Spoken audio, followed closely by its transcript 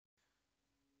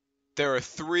There are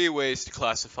three ways to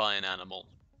classify an animal,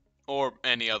 or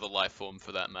any other life form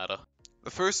for that matter.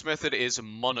 The first method is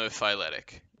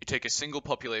monophyletic. You take a single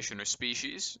population or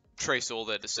species, trace all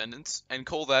their descendants, and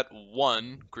call that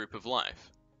one group of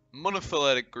life.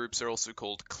 Monophyletic groups are also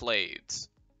called clades.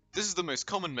 This is the most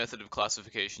common method of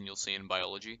classification you'll see in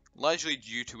biology, largely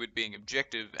due to it being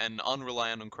objective and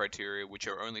unreliant on criteria which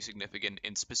are only significant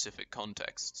in specific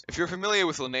contexts. If you're familiar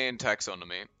with Linnaean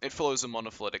taxonomy, it follows a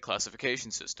monophyletic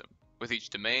classification system, with each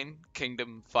domain,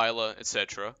 kingdom, phyla,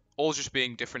 etc., all just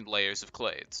being different layers of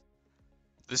clades.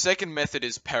 The second method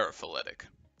is paraphyletic.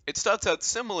 It starts out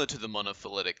similar to the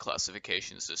monophyletic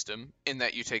classification system, in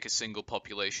that you take a single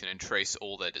population and trace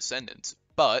all their descendants,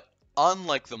 but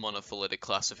unlike the monophyletic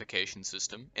classification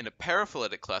system, in a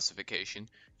paraphyletic classification,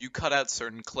 you cut out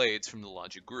certain clades from the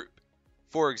larger group.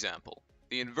 For example,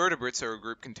 the invertebrates are a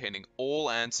group containing all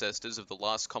ancestors of the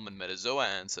last common metazoa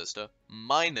ancestor,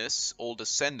 minus all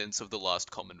descendants of the last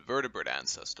common vertebrate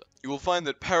ancestor. You will find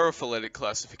that paraphyletic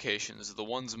classifications are the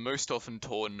ones most often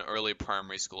taught in early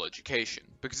primary school education,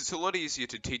 because it's a lot easier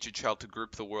to teach a child to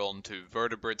group the world into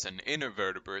vertebrates and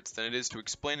invertebrates than it is to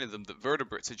explain to them that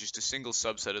vertebrates are just a single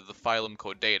subset of the phylum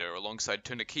Chordata alongside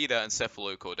Tunicata and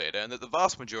Cephalochordata, and that the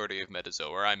vast majority of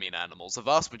metazoa, I mean animals, the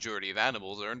vast majority of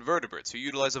animals are invertebrates who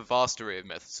utilize a vast array of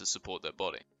methods to support their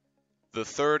body. The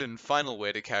third and final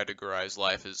way to categorize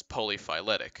life is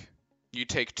polyphyletic. You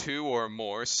take two or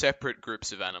more separate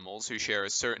groups of animals who share a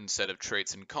certain set of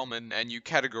traits in common, and you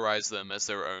categorize them as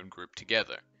their own group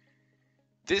together.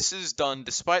 This is done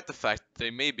despite the fact that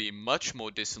they may be much more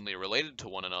distantly related to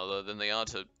one another than they are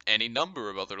to any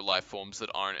number of other life forms that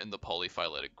aren't in the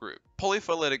polyphyletic group.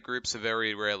 Polyphyletic groups are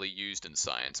very rarely used in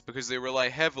science because they rely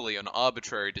heavily on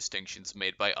arbitrary distinctions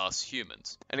made by us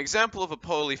humans. An example of a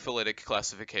polyphyletic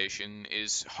classification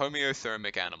is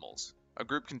homeothermic animals, a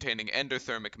group containing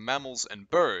endothermic mammals and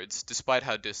birds, despite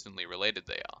how distantly related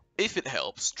they are. If it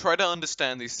helps, try to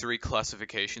understand these three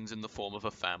classifications in the form of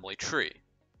a family tree.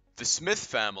 The Smith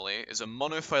family is a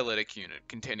monophyletic unit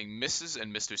containing Mrs.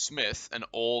 and Mr. Smith and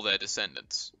all their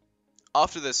descendants.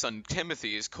 After their son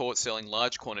Timothy is caught selling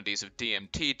large quantities of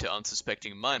DMT to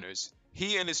unsuspecting minors,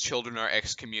 he and his children are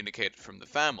excommunicated from the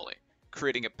family,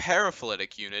 creating a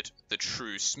paraphyletic unit, the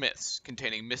True Smiths,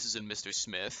 containing Mrs. and Mr.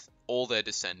 Smith, all their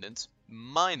descendants,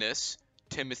 minus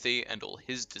Timothy and all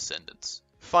his descendants.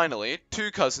 Finally,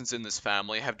 two cousins in this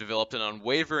family have developed an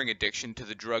unwavering addiction to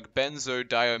the drug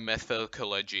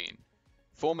benzodiamethylcolagene,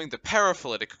 forming the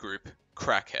paraphyletic group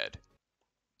crackhead.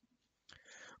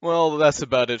 Well, that's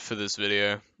about it for this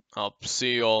video. I'll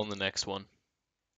see you all in the next one.